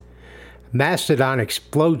Mastodon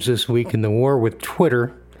explodes this week in the war with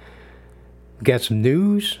Twitter. Got some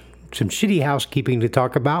news, some shitty housekeeping to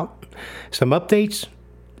talk about, some updates,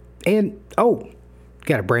 and,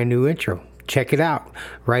 got a brand new intro. Check it out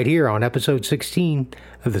right here on episode 16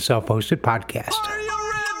 of the Self-Hosted Podcast.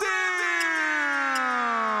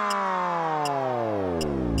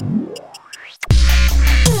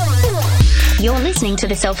 You're listening to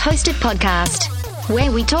the Self-Hosted Podcast,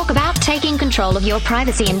 where we talk about taking control of your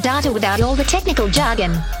privacy and data without all the technical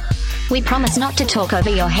jargon. We promise not to talk over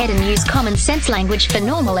your head and use common sense language for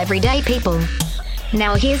normal everyday people.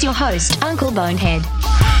 Now here's your host, Uncle Bonehead.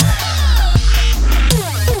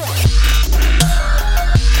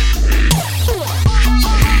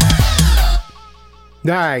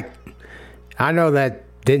 All right. I know that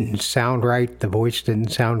didn't sound right. The voice didn't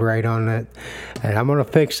sound right on that. And I'm going to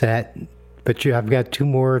fix that. But I've got two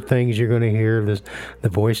more things you're going to hear. The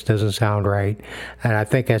voice doesn't sound right. And I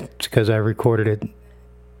think that's because I recorded it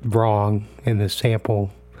wrong in the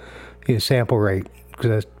sample rate.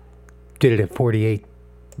 Because I did it at 48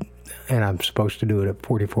 and I'm supposed to do it at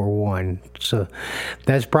 44.1. So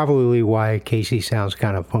that's probably why Casey sounds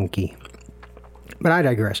kind of funky. But I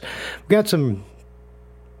digress. We've got some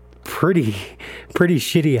pretty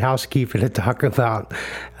shitty housekeeping to talk about.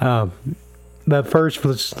 But first,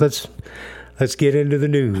 let's get into the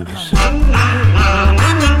news.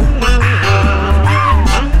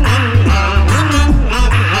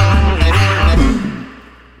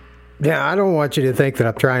 Yeah, I don't want you to think that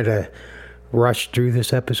I'm trying to rush through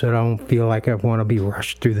this episode. I don't feel like I want to be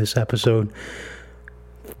rushed through this episode.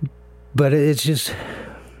 But it's just,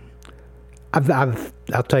 I'll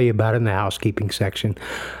tell you about it in the housekeeping section.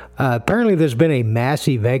 Apparently, there's been a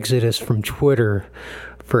massive exodus from Twitter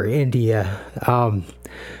for India. From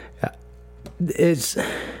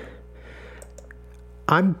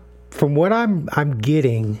what I'm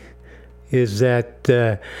getting is that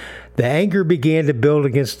the anger began to build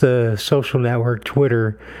against the social network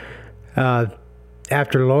Twitter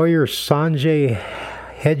after lawyer Sanjay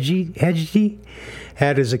Hegde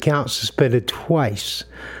had his account suspended twice.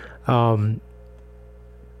 Some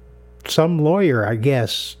lawyer, I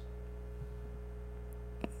guess,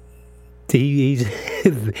 it's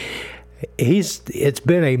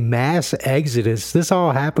been a mass exodus. This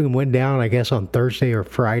all went down, I guess, on Thursday or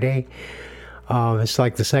Friday. It's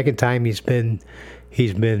like the second time he's been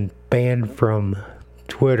banned from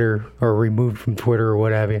Twitter or removed from Twitter or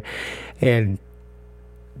whatever. And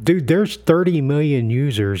dude, there's 30 million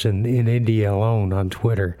users in India alone on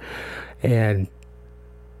Twitter, and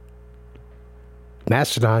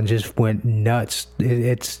Mastodon just went nuts.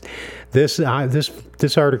 It's this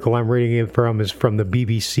article I'm reading it from is from the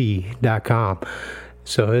BBC.com.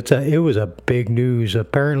 So it was a big news.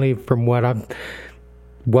 Apparently, from what I'm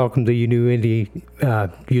welcome to you new India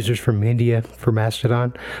users from India for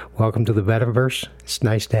Mastodon. Welcome to the Metaverse. It's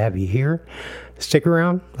nice to have you here. Stick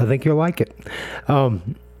around. I think you'll like it. But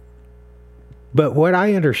what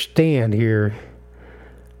I understand here,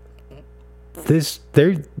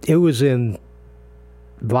 it was in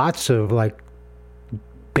lots of like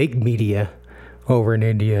big media over in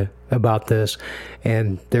India about this,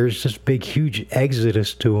 and there's this big huge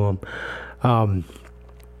exodus to them.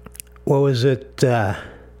 What was it?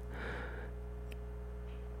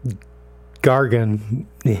 Gargan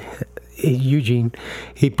Eugene,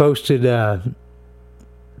 he posted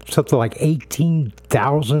something like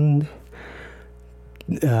 18,000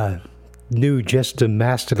 new just to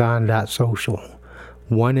Mastodon.social.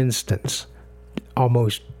 One instance.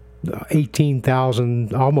 Almost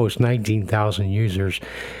 18,000, almost 19,000 users,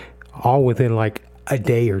 all within like a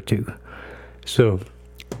day or two. So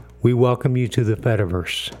we welcome you to the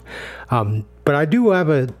Fediverse. But I do have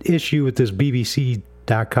an issue with this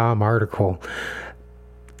BBC.com article.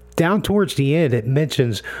 Down towards the end, it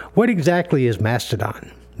mentions what exactly is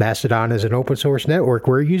Mastodon. Mastodon is an open source network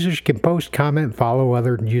where users can post, comment, follow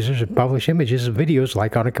other users, and publish images and videos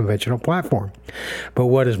like on a conventional platform. But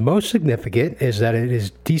what is most significant is that it is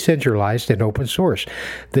decentralized and open source.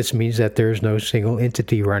 This means that there is no single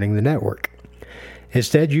entity running the network.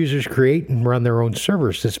 Instead, users create and run their own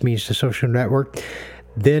servers. This means the social network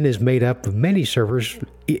then is made up of many servers,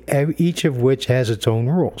 each of which has its own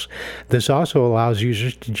rules. This also allows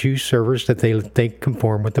users to choose servers that they think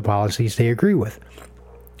conform with the policies they agree with.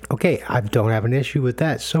 Okay, I don't have an issue with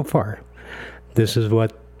that so far. This is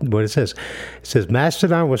what it says. It says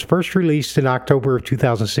Mastodon was first released in October of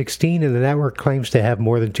 2016, and the network claims to have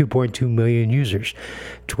more than 2.2 million users.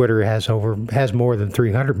 Twitter has more than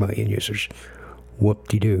 300 million users.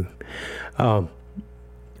 Whoop-de-doo. Now,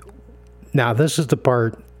 this is the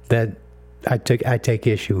part that I take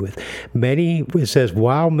issue with. Many, it says,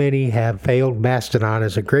 while many have failed Mastodon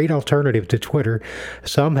as a great alternative to Twitter,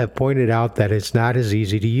 some have pointed out that it's not as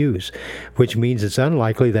easy to use, which means it's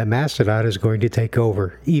unlikely that Mastodon is going to take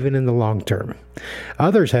over, even in the long term.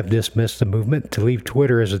 Others have dismissed the movement to leave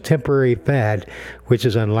Twitter as a temporary fad, which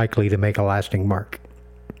is unlikely to make a lasting mark.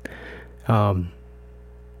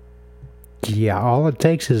 Yeah, all it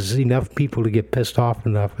takes is enough people to get pissed off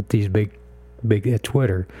enough with these big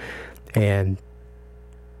Twitter, and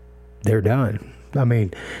they're done. I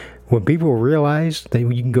mean, when people realize that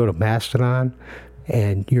you can go to Mastodon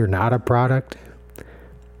and you're not a product,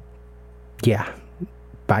 yeah,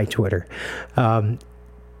 buy Twitter.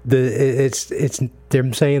 It's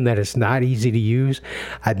them saying that it's not easy to use.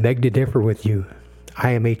 I beg to differ with you. I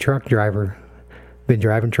am a truck driver. Been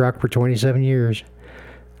driving truck for 27 years.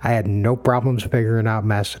 I had no problems figuring out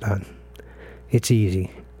Mastodon. It's easy.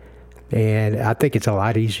 And I think it's a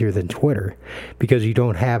lot easier than Twitter because you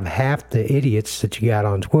don't have half the idiots that you got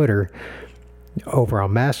on Twitter over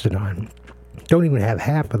on Mastodon. Don't even have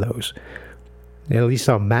half of those. At least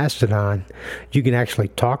on Mastodon, you can actually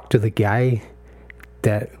talk to the guy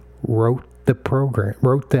that wrote the program,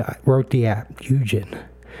 wrote the app, Eugen.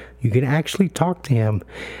 You can actually talk to him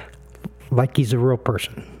like he's a real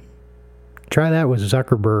person. Try that with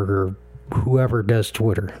Zuckerberg or whoever does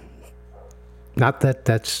Twitter. Not that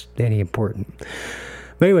that's any important.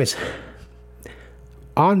 But anyways,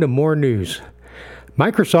 on to more news.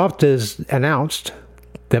 Microsoft has announced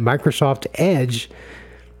that Microsoft Edge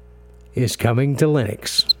is coming to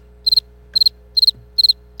Linux.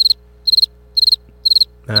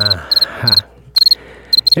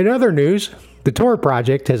 In other news, the Tor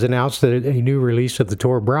project has announced that a new release of the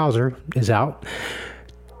Tor browser is out.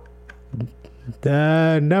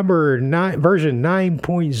 The version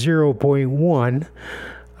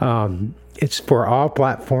 9.0.1. It's for all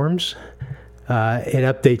platforms. It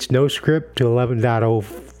updates NoScript to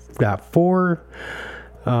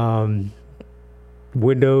 11.0.4.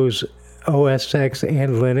 Windows OS X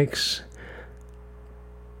and Linux.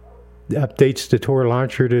 Updates the Tor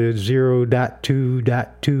launcher to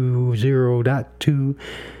 0.2.2.0.2.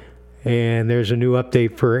 And there's a new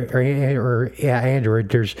update for Android.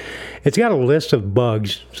 It's got a list of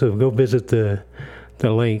bugs, so go visit the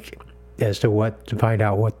link as to find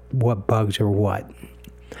out what bugs are what.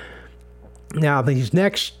 Now these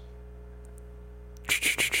next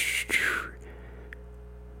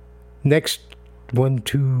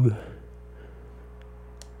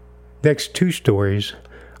two stories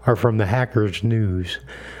are from the Hackers News.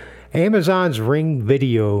 Amazon's Ring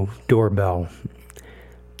Video doorbell.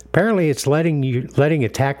 Apparently, it's letting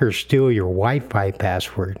attackers steal your Wi-Fi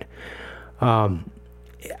password. I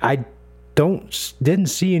didn't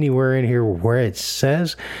see anywhere in here where it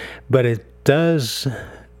says, but it does.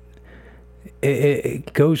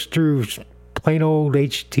 It goes through plain old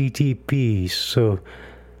HTTP, so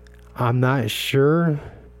I'm not sure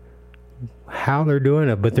how they're doing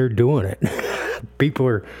it, but they're doing it. People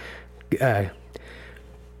are, yeah.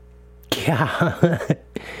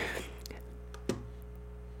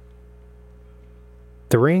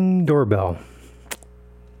 The Ring doorbell.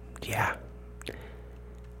 Yeah.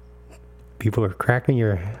 People are cracking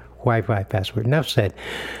your Wi-Fi password. Enough said.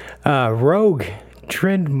 Rogue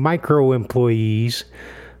Trend Micro employees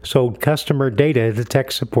sold customer data to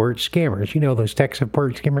tech support scammers. You know those tech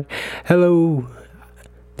support scammers? Hello,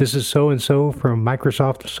 this is so-and-so from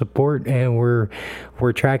Microsoft support, and we're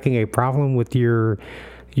tracking a problem with your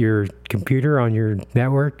computer on your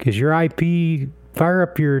network. Is your IP... Fire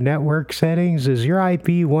up your network settings. Is your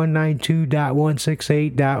IP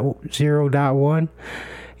 192.168.0.1?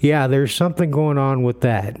 Yeah, there's something going on with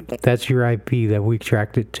that. That's your IP that we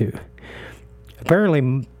tracked it to.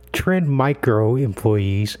 Apparently, Trend Micro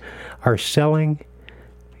employees are selling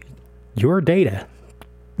your data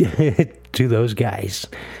to those guys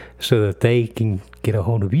so that they can get a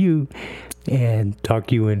hold of you and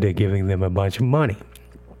talk you into giving them a bunch of money.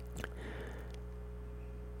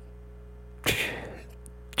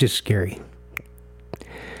 Just scary.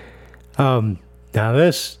 Now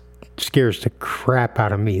this scares the crap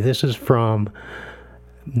out of me. This is from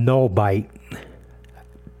Nullbyte.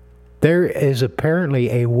 There is apparently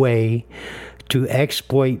a way to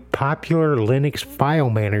exploit popular Linux file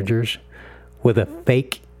managers with a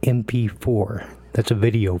fake MP4. That's a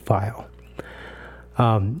video file.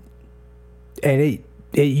 And it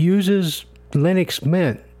uses Linux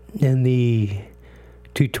Mint in the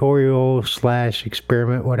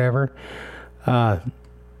tutorial/experiment, whatever.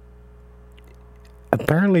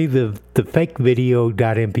 Apparently the fake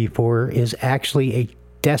video.mp4 is actually a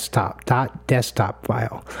desktop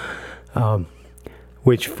file,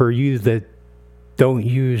 which for you that don't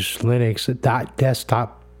use Linux, the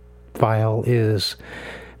 .desktop file is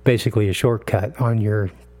basically a shortcut on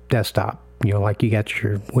your desktop. Like you got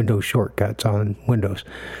your Windows shortcuts on Windows.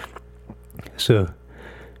 So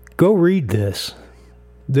go read this.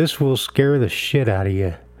 This will scare the shit out of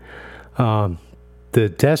you. The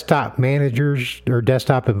desktop managers or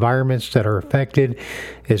desktop environments that are affected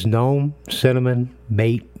is GNOME, Cinnamon,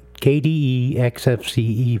 Mate, KDE,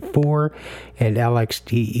 XFCE4, and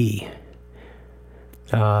LXDE.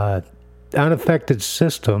 Unaffected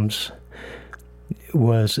systems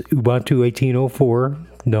was Ubuntu 18.04,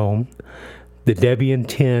 GNOME, the Debian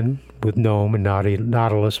 10 with GNOME and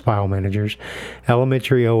Nautilus file managers,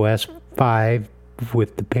 Elementary OS 5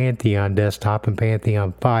 with the Pantheon desktop and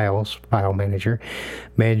Pantheon files file manager,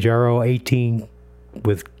 Manjaro 18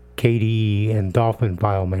 with KDE and Dolphin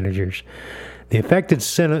file managers. The affected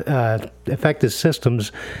systems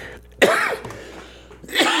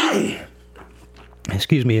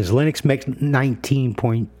is Linux Mint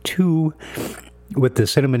 19.2 with the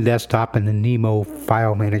Cinnamon desktop and the Nemo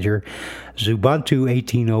file manager, Ubuntu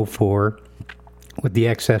 18.04 with the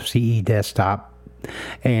XFCE desktop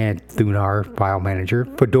and Thunar file manager,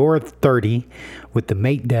 Fedora 30 with the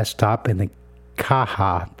Mate desktop and the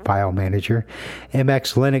Kaha file manager,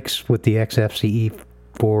 MX Linux with the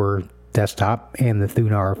XFCE4 desktop and the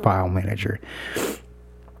Thunar file manager.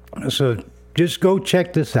 So just go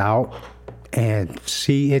check this out and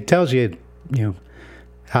see. It tells you,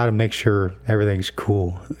 how to make sure everything's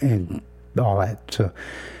cool and all that. So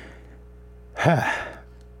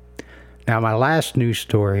now my last news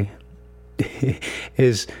story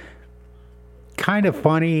is kind of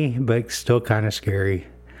funny, but still kind of scary.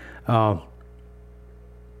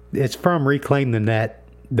 It's from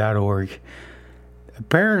reclaimthenet.org.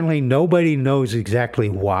 Apparently, nobody knows exactly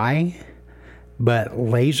why, but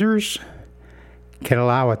lasers can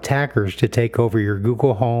allow attackers to take over your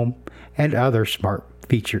Google Home and other smart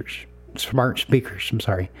speakers.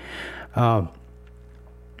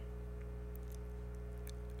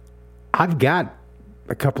 I've got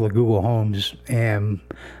a couple of Google Homes, and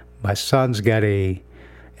my son's got a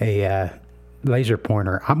laser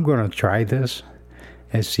pointer. I'm going to try this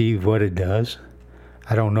and see what it does.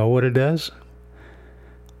 I don't know what it does,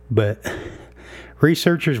 but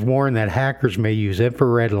researchers warn that hackers may use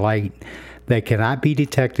infrared light that cannot be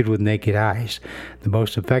detected with naked eyes. The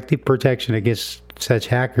most effective protection against such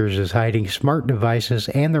hackers is hiding smart devices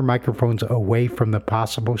and their microphones away from the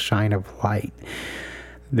possible shine of light.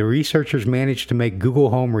 The researchers managed to make Google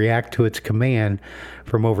Home react to its command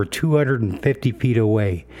from over 250 feet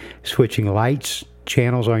away, switching lights,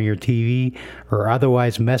 channels on your TV, or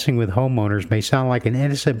otherwise messing with homeowners may sound like an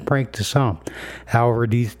innocent prank to some. However,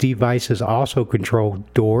 these devices also control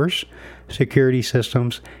doors, security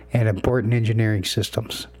systems, and important engineering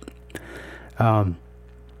systems.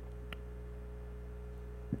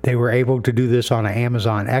 They were able to do this on an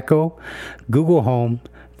Amazon Echo, Google Home,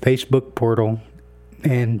 Facebook Portal,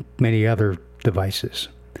 and many other devices.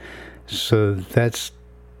 So that's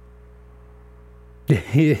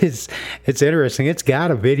it's interesting. It's got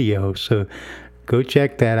a video, so go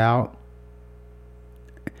check that out.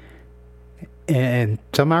 And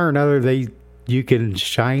somehow or another, you can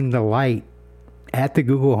shine the light at the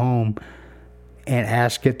Google Home and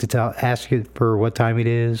ask it for what time it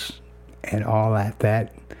is and all that.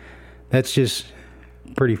 That's just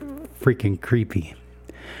pretty freaking creepy.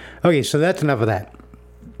 Okay, so that's enough of that.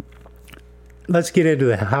 Let's get into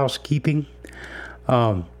the housekeeping.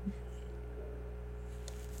 I'll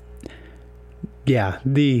do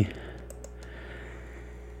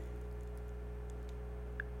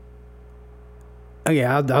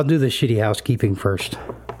the shitty housekeeping first.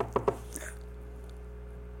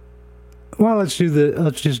 Well, let's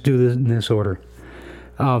just do this in this order.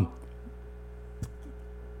 I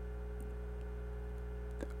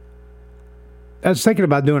was thinking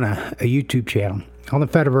about doing a YouTube channel. On the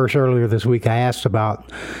Fediverse earlier this week, I asked about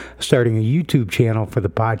starting a YouTube channel for the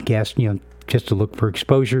podcast, just to look for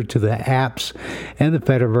exposure to the apps and the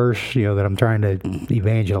Fediverse, that I'm trying to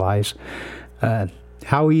evangelize.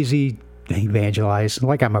 How easy evangelize,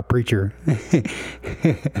 like I'm a preacher.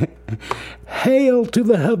 Hail to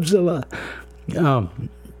the Hubzilla.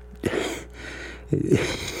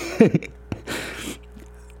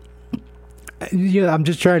 I'm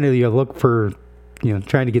just trying to look for,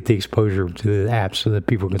 trying to get the exposure to the apps so that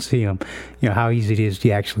people can see them. How easy it is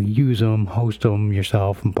to actually use them, host them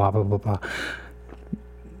yourself, and blah, blah, blah, blah.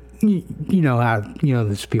 You know how,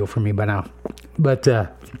 the spiel for me by now. But I'm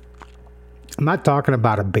not talking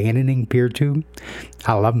about abandoning PeerTube.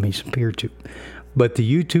 I love me some PeerTube. But the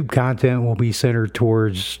YouTube content will be centered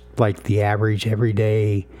towards, like, the average,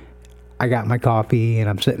 everyday I got my coffee and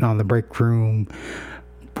I'm sitting on the break room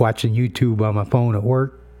watching YouTube on my phone at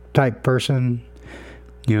work type person.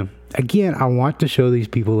 Again, I want to show these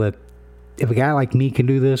people that if a guy like me can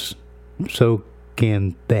do this, so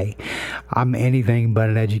can they. I'm anything but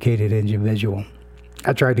an educated individual.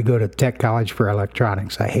 I tried to go to tech college for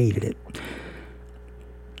electronics. I hated it.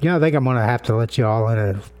 I think I'm going to have to let you all in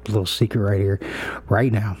a little secret right here,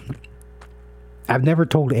 right now. I've never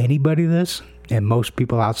told anybody this, and most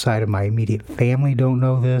people outside of my immediate family don't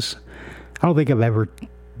know this. I don't think I've ever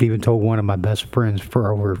even told one of my best friends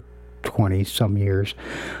for over 20 some years.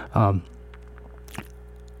 I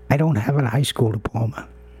don't have a high school diploma.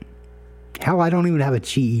 Hell, I don't even have a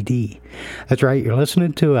GED. That's right, you're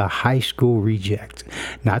listening to a high school reject.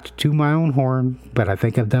 Not to toot my own horn, but I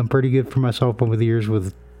think I've done pretty good for myself over the years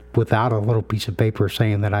without a little piece of paper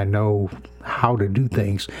saying that I know how to do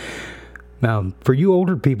things. For you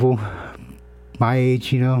older people, my age,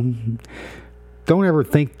 don't ever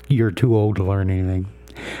think you're too old to learn anything.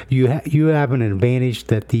 You have an advantage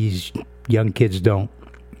that these young kids don't.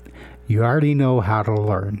 You already know how to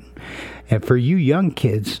learn. And for you young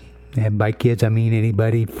kids, and by kids I mean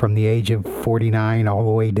anybody from the age of 49 all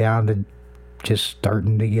the way down to just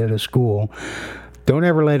starting to get to school, don't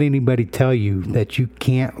ever let anybody tell you that you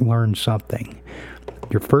can't learn something.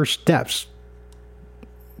 Your first steps,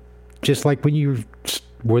 just like when you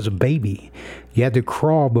was a baby, you had to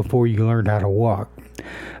crawl before you learned how to walk.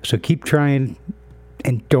 So keep trying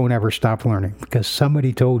and don't ever stop learning because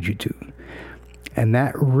somebody told you to. And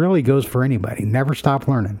that really goes for anybody. Never stop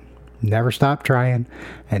learning. Never stop trying,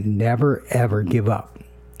 and never, ever give up.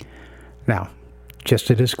 Now, just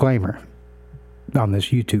a disclaimer on this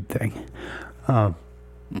YouTube thing. I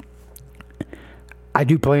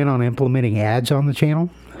do plan on implementing ads on the channel,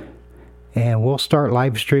 and we'll start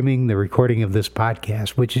live streaming the recording of this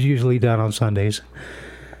podcast, which is usually done on Sundays,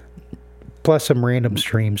 plus some random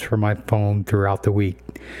streams from my phone throughout the week.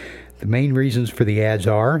 The main reasons for the ads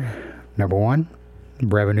are, number one,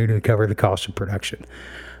 revenue to cover the cost of production.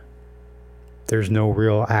 There's no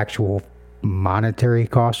real actual monetary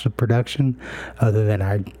cost of production other than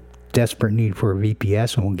our desperate need for a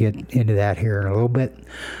VPS, and we'll get into that here in a little bit.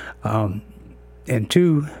 And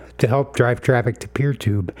two, to help drive traffic to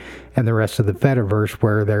PeerTube and the rest of the Fediverse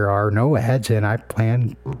where there are no ads, and I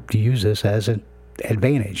plan to use this as an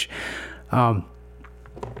advantage.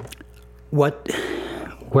 What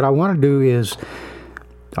I want to do is,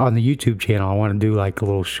 on the YouTube channel, I want to do like a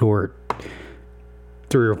little short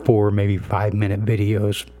 3 or 4, maybe 5-minute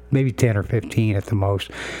videos, maybe 10 or 15 at the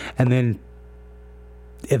most. And then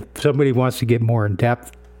if somebody wants to get more in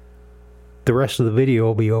depth, the rest of the video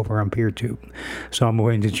will be over on PeerTube. So I'm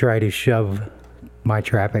going to try to shove my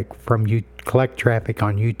traffic from collect traffic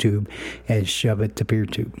on YouTube and shove it to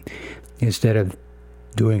PeerTube instead of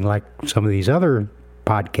doing like some of these other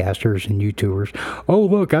podcasters and YouTubers. Oh,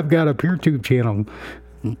 look, I've got a PeerTube channel,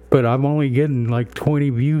 but I'm only getting like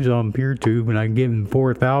 20 views on PeerTube, and I'm getting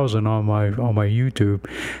 4,000 on my YouTube.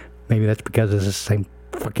 Maybe that's because it's the same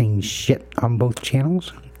fucking shit on both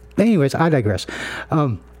channels. Anyways, I digress.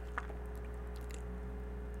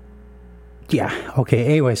 Yeah, okay,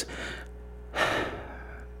 anyways.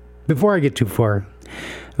 Before I get too far,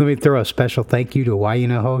 let me throw a special thank you to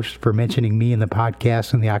Wayuna Host for mentioning me in the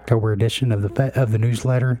podcast in the October edition of the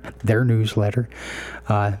newsletter, their newsletter.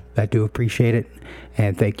 I do appreciate it,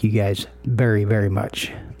 and thank you guys very, very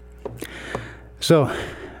much. So,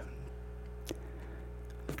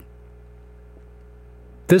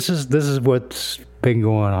 this is what's been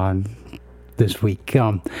going on this week.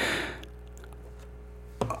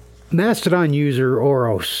 Mastodon user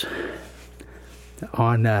Oros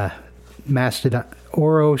on Mastodon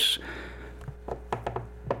Oros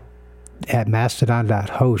at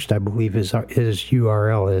mastodon.host, I believe his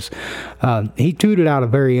URL is. He tweeted out a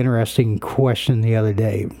very interesting question the other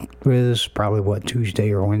day. This is probably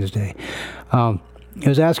Tuesday or Wednesday. He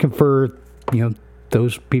was asking for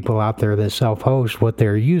those people out there that self-host what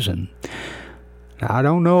they're using. Now, I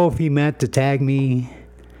don't know if he meant to tag me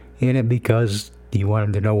in it because he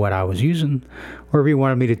wanted to know what I was using, or if he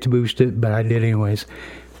wanted me to boost it, but I did anyways.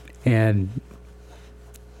 And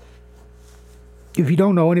if you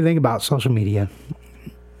don't know anything about social media,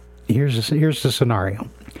 here's the scenario.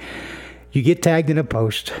 You get tagged in a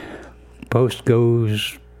post. Post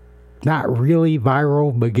goes not really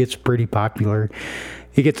viral, but gets pretty popular.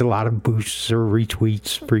 It gets a lot of boosts or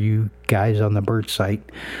retweets for you guys on the Bird site,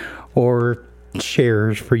 or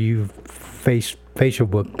shares for you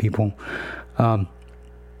Facebook people.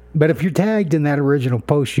 But if you're tagged in that original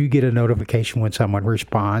post, you get a notification when someone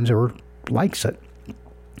responds or likes it.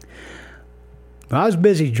 I was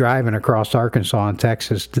busy driving across Arkansas and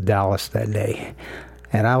Texas to Dallas that day,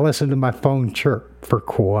 and I listened to my phone chirp for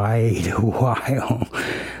quite a while.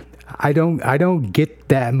 I don't get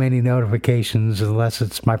that many notifications unless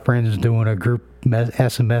it's my friends doing a group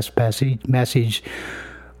SMS message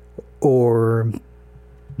or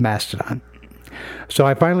Mastodon. So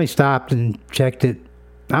I finally stopped and checked it.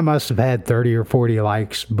 I must have had 30 or 40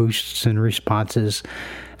 likes, boosts, and responses.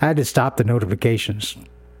 I had to stop the notifications.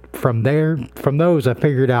 From those, I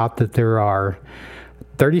figured out that there are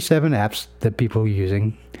 37 apps that people are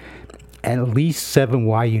using, at least 7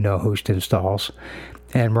 Why You Know host installs,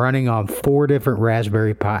 and running on 4 different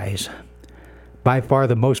Raspberry Pis. By far,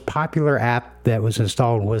 the most popular app that was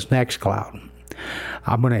installed was Nextcloud.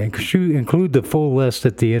 I'm going to include the full list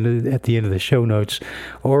at the end of the show notes.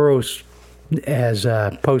 Oros has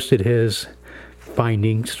posted his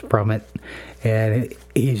findings from it, and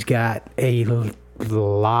he's got a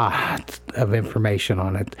lot of information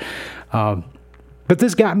on it. But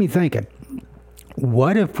this got me thinking,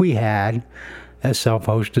 what if we had a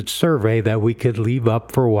self-hosted survey that we could leave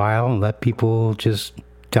up for a while and let people just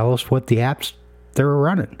tell us what the apps they're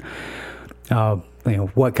running?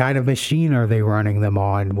 What kind of machine are they running them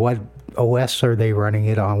on? What OS are they running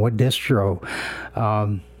it on? What distro?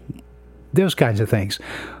 Those kinds of things.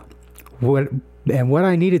 What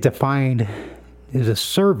I needed to find is a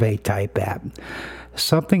survey type app,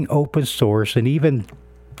 something open source and even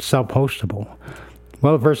self-hostable.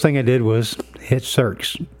 Well, the first thing I did was hit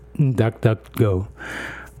search, DuckDuckGo.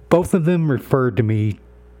 Both of them referred to me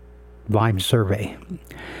Lime Survey.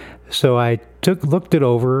 So I looked it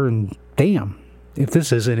over, and damn, if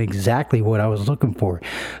this isn't exactly what I was looking for.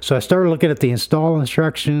 So I started looking at the install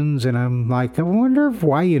instructions, and I'm like, I wonder if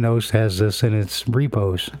Why You Know has this in its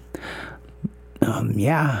repos.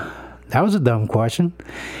 Yeah, that was a dumb question.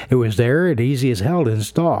 It was there and easy as hell to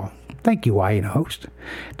install. Thank you, Why You Know host.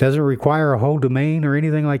 Doesn't require a whole domain or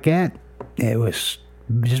anything like that. It was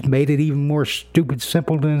just made it even more stupid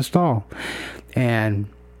simple to install. And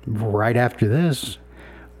right after this,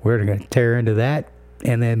 we're going to tear into that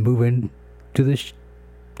and then move into the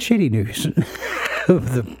shitty news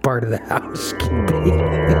of the part of the housekeeping.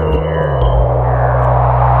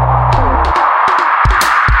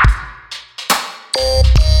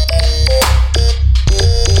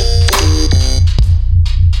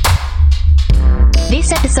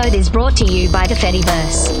 This episode is brought to you by the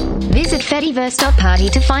Fediverse. Visit Fediverse.party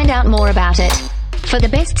to find out more about it. For the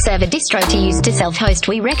best server distro to use to self-host,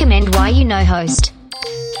 we recommend Why You Know Host.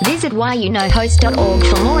 Visit whyyouknowhost.org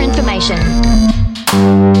for more information.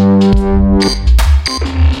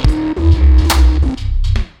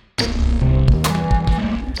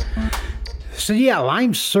 So yeah,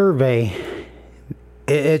 Lime Survey,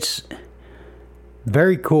 it's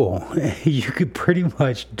very cool. You could pretty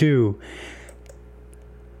much do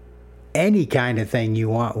any kind of thing you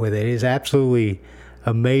want with it. It is absolutely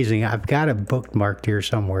amazing. I've got it bookmarked here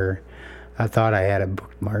somewhere. I thought I had it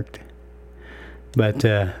bookmarked, but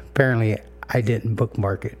apparently I didn't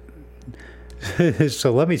bookmark it.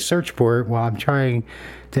 So let me search for it while I'm trying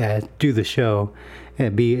to do the show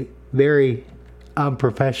and be very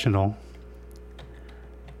unprofessional.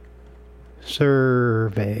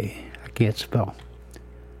 Survey. I can't spell.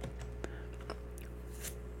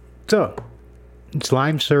 So it's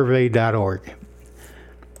limesurvey.org.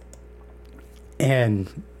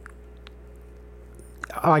 And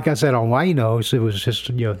like I said on Why You Know, it was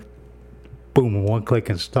just, boom, one click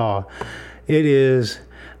install. It is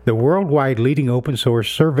the worldwide leading open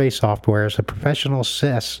source survey software as a professional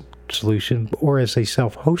SaaS solution or as a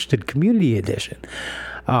self-hosted community edition.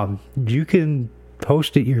 You can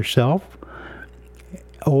host it yourself,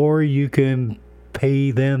 or you can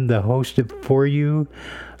pay them to host it for you.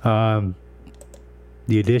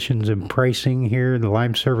 The additions and pricing here, the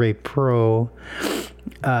Lime Survey Pro,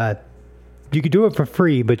 you could do it for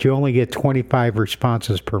free, but you only get 25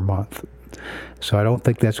 responses per month. So I don't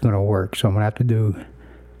think that's going to work. So I'm going to have to do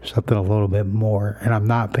something a little bit more. And I'm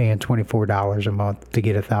not paying $24 a month to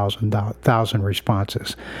get 1,000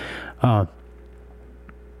 responses.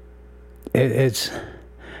 It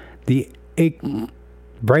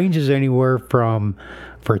ranges anywhere from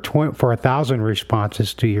for 1,000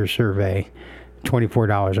 responses to your survey,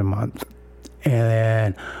 $24 a month, and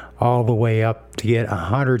then all the way up to get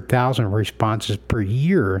 100,000 responses per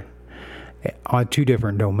year on 2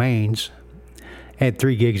 different domains and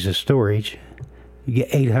 3 gigs of storage. You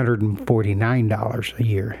get $849 a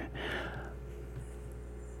year.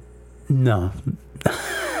 No.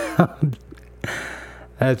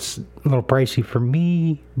 That's a little pricey for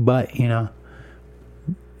me, but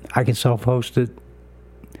I can self-host it.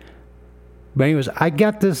 But anyways, I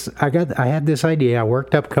had this idea. I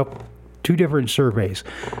worked up two different surveys.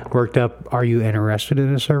 Worked up, are you interested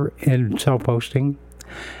in in self-hosting?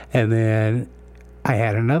 And then I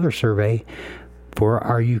had another survey for,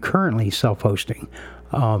 are you currently self-hosting?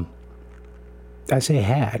 I say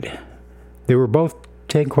had. They were both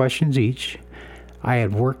 10 questions each. I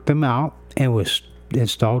had worked them out and was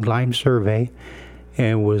installed Lime Survey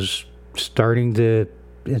and was starting to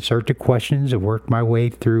insert the questions and work my way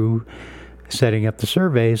through setting up the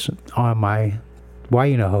surveys on my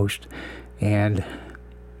host, and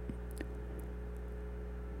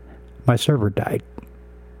my server died.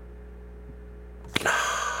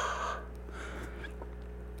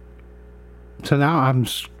 So now I'm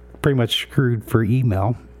pretty much screwed for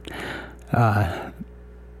email.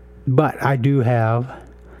 But I do have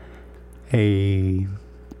a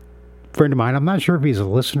friend of mine. I'm not sure if he's a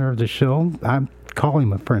listener of the show. I'm calling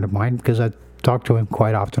him a friend of mine because I talk to him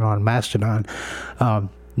quite often on Mastodon.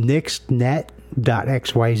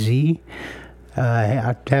 Nixnet.xyz.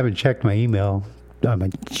 I haven't checked my email, my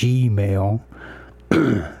Gmail.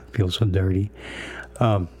 Feels so dirty.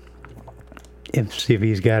 See if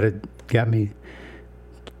he's got me.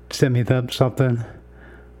 Send me something.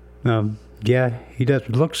 Yeah, he does.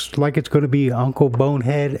 Looks like it's going to be Uncle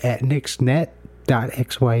Bonehead at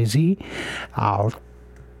nixnet.xyz. I'll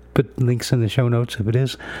put links in the show notes if it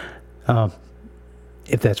is.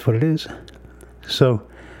 If that's what it is. So,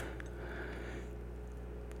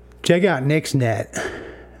 check out Nixnet.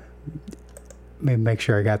 Let me make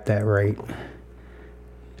sure I got that right.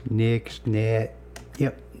 Nixnet.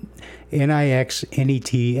 Yep.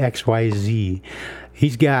 NIXNETXYZ.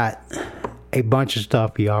 He's got a bunch of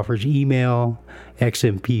stuff he offers. Email,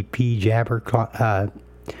 XMPP, Jabber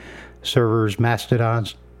servers, Mastodon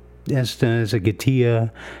instance, a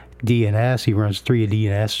Gatia, DNS. He runs 3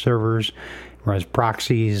 DNS servers. Runs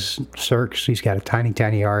proxies, circs. He's got a tiny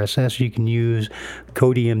RSS you can use.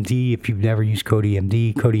 CodeMD, if you've never used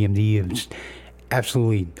CodeMD. CodeMD is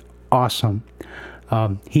absolutely awesome.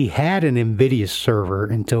 He had an NVIDIA server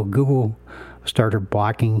until Google started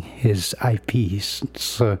blocking his IPs.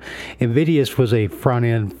 So NVIDIA was a front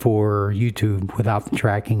end for YouTube without the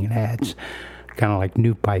tracking and ads, kind of like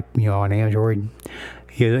NewPipe, on Android.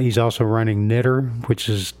 He's also running Knitter, which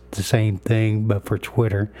is the same thing but for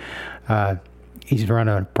Twitter. He's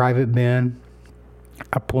running a private bin,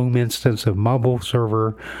 a Plume instance of mobile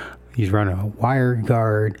server. He's running a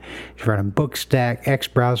WireGuard. He's running Bookstack,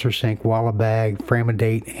 X-Browser Sync, Wallabag,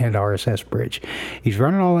 Framadate, and RSS Bridge. He's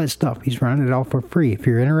running all that stuff. He's running it all for free. If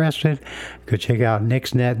you're interested, go check out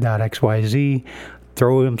nixnet.xyz.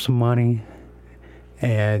 Throw him some money.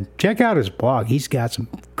 And check out his blog. He's got some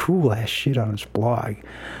cool-ass shit on his blog.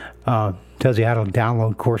 Tells you how to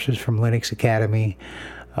download courses from Linux Academy.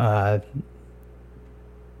 Not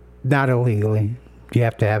illegally. You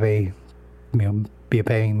have to have be a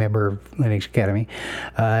paying member of Linux Academy.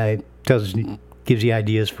 Gives you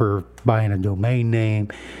ideas for buying a domain name,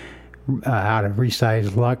 how to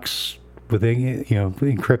resize LUKS with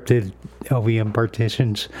encrypted LVM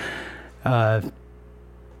partitions.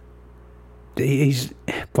 He's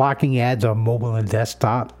blocking ads on mobile and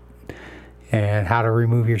desktop, and how to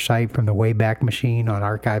remove your site from the Wayback Machine on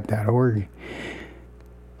archive.org.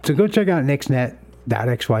 So go check out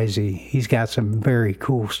nixnet.xyz. He's got some very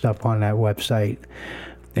cool stuff on that website,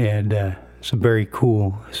 and some very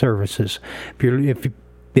cool services.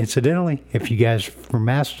 Incidentally, if you guys from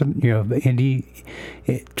Mastodon,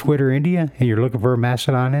 Twitter India, and you're looking for a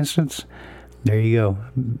Mastodon instance, there you go.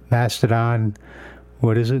 Mastodon,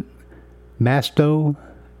 what is it?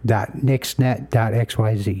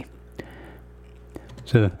 Masto.nixnet.xyz.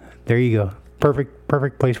 So there you go.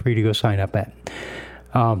 Perfect place for you to go sign up at.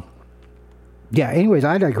 Anyways,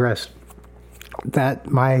 I digress. That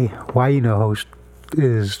my host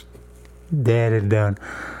is dead and done.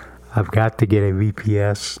 I've got to get a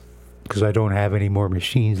VPS because I don't have any more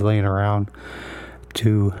machines laying around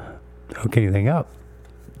to hook anything up.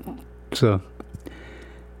 So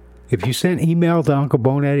if you send email to Uncle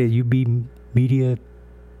Bonehead at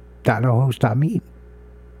ubmedia.nohost.me,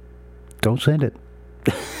 don't send it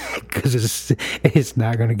because it's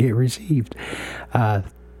not going to get received.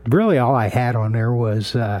 Really, all I had on there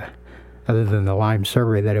was, other than the Lime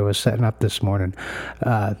survey that I was setting up this morning,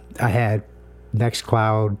 I had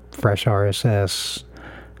Nextcloud, Fresh RSS,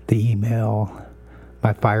 the email,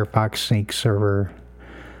 my Firefox Sync server,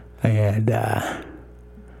 and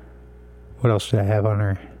what else did I have on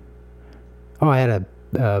there? Oh, I had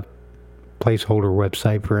a placeholder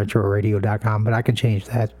website for introradio.com, but I can change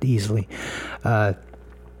that easily. I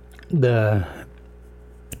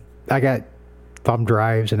got thumb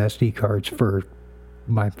drives and SD cards for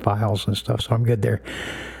my files and stuff, so I'm good there.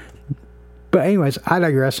 But anyways, I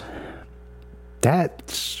digress.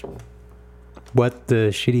 That's what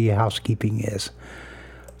the shitty housekeeping is.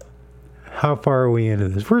 How far are we into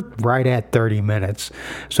this? We're right at 30 minutes.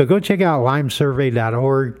 So go check out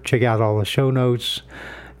limesurvey.org. Check out all the show notes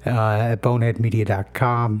at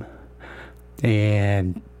boneheadmedia.com.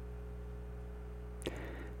 And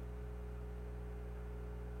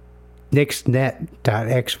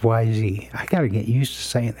nixnet.xyz. I gotta get used to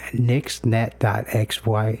saying that.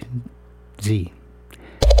 nixnet.xyz.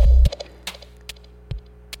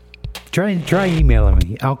 Try emailing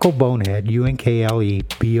me, Uncle Bonehead,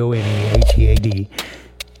 UNKLEBONEHEAD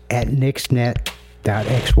at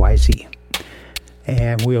nixnet.xyz.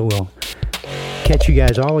 And we will catch you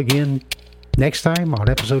guys all again next time on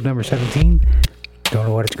episode number 17. Don't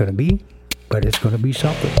know what it's going to be, but it's going to be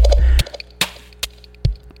something.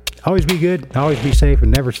 Always be good, always be safe,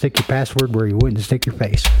 and never stick your password where you wouldn't stick your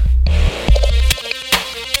face.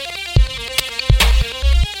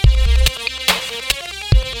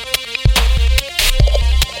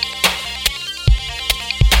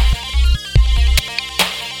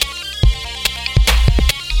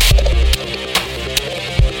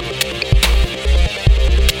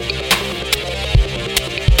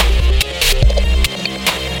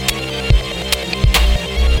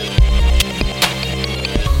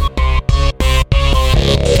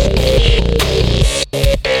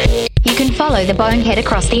 Follow the Bonehead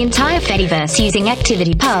across the entire Fediverse using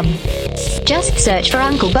ActivityPub. Just search for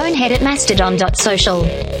Uncle Bonehead at mastodon.social.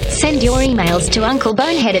 Send your emails to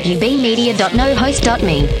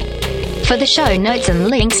unclebonehead@ubmedia.nohost.me. For the show notes and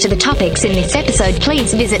links to the topics in this episode,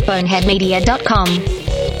 please visit boneheadmedia.com.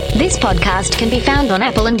 This podcast can be found on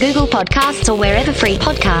Apple and Google Podcasts or wherever free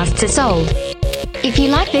podcasts are sold. If you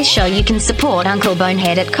like this show, you can support Uncle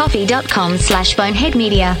Bonehead at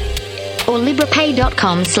coffee.com/boneheadmedia. or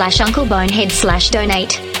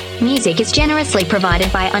librapay.com/unclebonehead/donate. Music is generously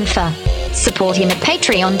provided by Unfa. Support him at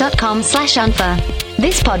patreon.com/Unfa.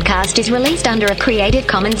 This podcast is released under a Creative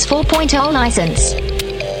Commons 4.0 license.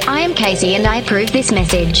 I am Casey and I approve this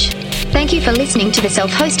message. Thank you for listening to the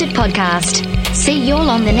self-hosted podcast. See you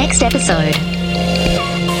all on the next episode.